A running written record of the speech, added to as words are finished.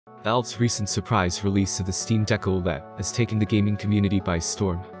Valve's recent surprise release of the Steam Deck OLED has taken the gaming community by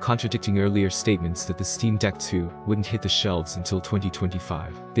storm, contradicting earlier statements that the Steam Deck 2 wouldn't hit the shelves until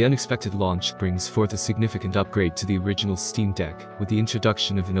 2025. The unexpected launch brings forth a significant upgrade to the original Steam Deck, with the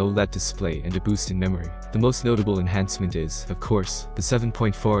introduction of an OLED display and a boost in memory. The most notable enhancement is, of course, the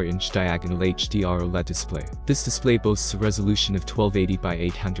 7.4-inch diagonal HDR OLED display. This display boasts a resolution of 1280 by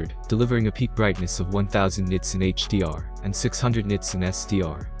 800, delivering a peak brightness of 1000 nits in HDR and 600 nits in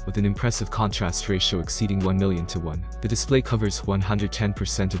SDR, with an impressive contrast ratio exceeding 1 million to 1. The display covers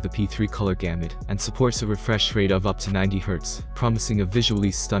 110% of the P3 color gamut and supports a refresh rate of up to 90 Hz, promising a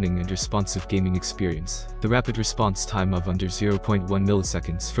visually stunning and responsive gaming experience. The rapid response time of under 0.1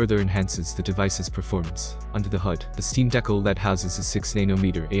 milliseconds further enhances the device's performance. Under the hood, the Steam Deck OLED houses a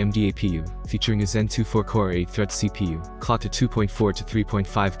 6nm AMD APU, featuring a Zen 2 4-core 8-thread CPU, clocked at 2.4 to 3.5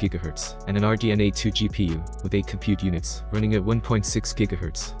 GHz, and an RDNA 2 GPU, with 8 compute units, running at 1.6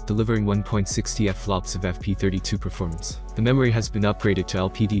 GHz, delivering 1.60 flops of FP32 performance. The memory has been upgraded to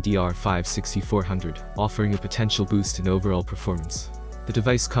LPDDR5 6400, offering a potential boost in overall performance. The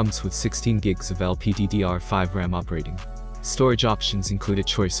device comes with 16 gigs of LPDDR5 RAM operating. Storage options include a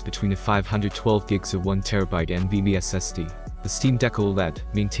choice between a 512 gigs or 1TB NVMe SSD. The Steam Deck OLED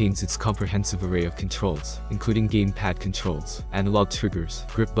maintains its comprehensive array of controls, including gamepad controls, analog triggers,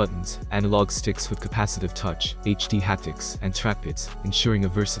 grip buttons, analog sticks with capacitive touch, HD haptics, and trackpads, ensuring a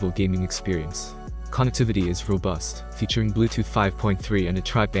versatile gaming experience. Connectivity is robust, featuring Bluetooth 5.3 and a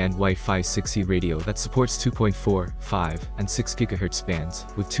tri-band Wi-Fi 6E radio that supports 2.4, 5, and 6 GHz bands,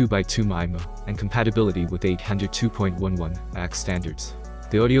 with 2x2 MIMO, and compatibility with 802.11 AX standards.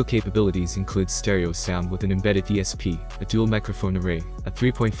 The audio capabilities include stereo sound with an embedded ESP, a dual microphone array, a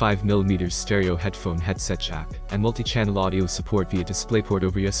 3.5mm stereo headphone headset jack, and multi-channel audio support via DisplayPort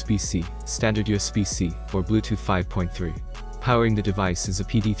over USB-C, standard USB-C, or Bluetooth 5.3. Powering the device is a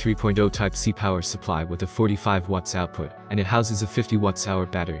PD 3.0 Type-C power supply with a 45 watts output, and it houses a 50 watt-hour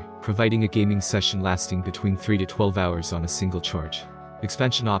battery, providing a gaming session lasting between 3 to 12 hours on a single charge.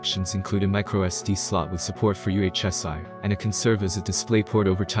 Expansion options include a microSD slot with support for UHSI, and it can serve as a DisplayPort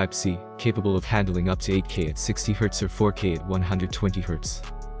over Type-C, capable of handling up to 8K at 60 Hz or 4K at 120 Hz.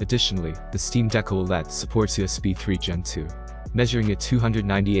 Additionally, the Steam Deck OLED supports USB 3 Gen 2. Measuring at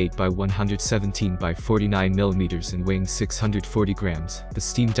 298 by 117 by 49 mm and weighing 640 grams, the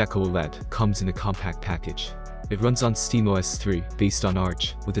Steam Deck OLED comes in a compact package. It runs on SteamOS 3, based on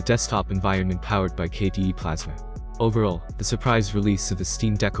Arch, with a desktop environment powered by KDE Plasma. Overall, the surprise release of the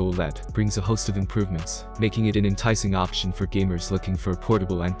Steam Deck OLED brings a host of improvements, making it an enticing option for gamers looking for a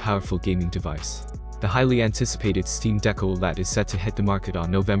portable and powerful gaming device. The highly anticipated Steam Deck OLED is set to hit the market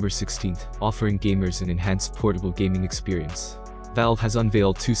on November 16th, offering gamers an enhanced portable gaming experience. Valve has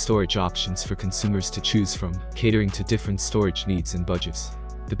unveiled 2 storage options for consumers to choose from, catering to different storage needs and budgets.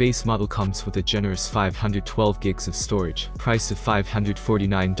 The base model comes with a generous 512 gigs of storage, priced at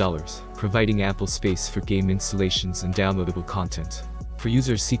 $549, providing ample space for game installations and downloadable content. For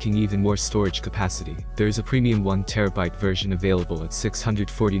users seeking even more storage capacity, there is a premium 1TB version available at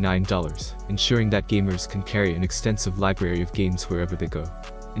 $649, ensuring that gamers can carry an extensive library of games wherever they go.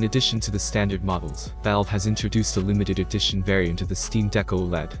 In addition to the standard models, Valve has introduced a limited edition variant of the Steam Deck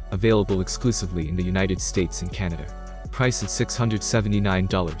OLED, available exclusively in the United States and Canada. Priced at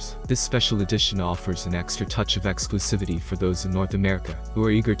 $679, this special edition offers an extra touch of exclusivity for those in North America who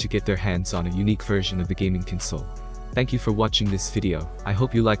are eager to get their hands on a unique version of the gaming console. Thank you for watching this video. I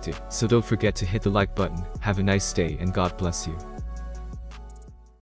hope you liked it, so don't forget to hit the like button. Have a nice day and God bless you.